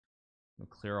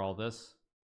clear all this.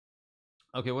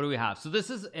 Okay, what do we have? So this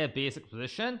is a basic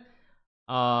position.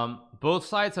 Both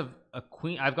sides have a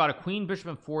queen. I've got a queen, bishop,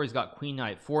 and 4. He's got queen,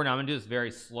 knight, 4. Now I'm gonna do this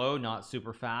very slow, not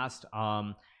super fast.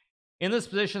 In this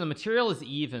position, the material is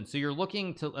even, so you're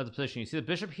looking to at the position. You see the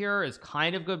bishop here is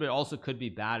kind of good, but it also could be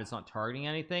bad. It's not targeting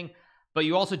anything, but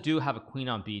you also do have a queen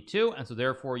on b2, and so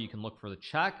therefore you can look for the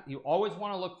check. You always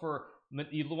want to look for,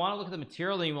 you want to look at the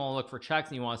material, then you want to look for checks,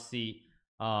 and you want to see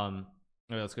okay,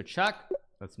 let's go check.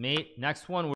 That's mate. Next one.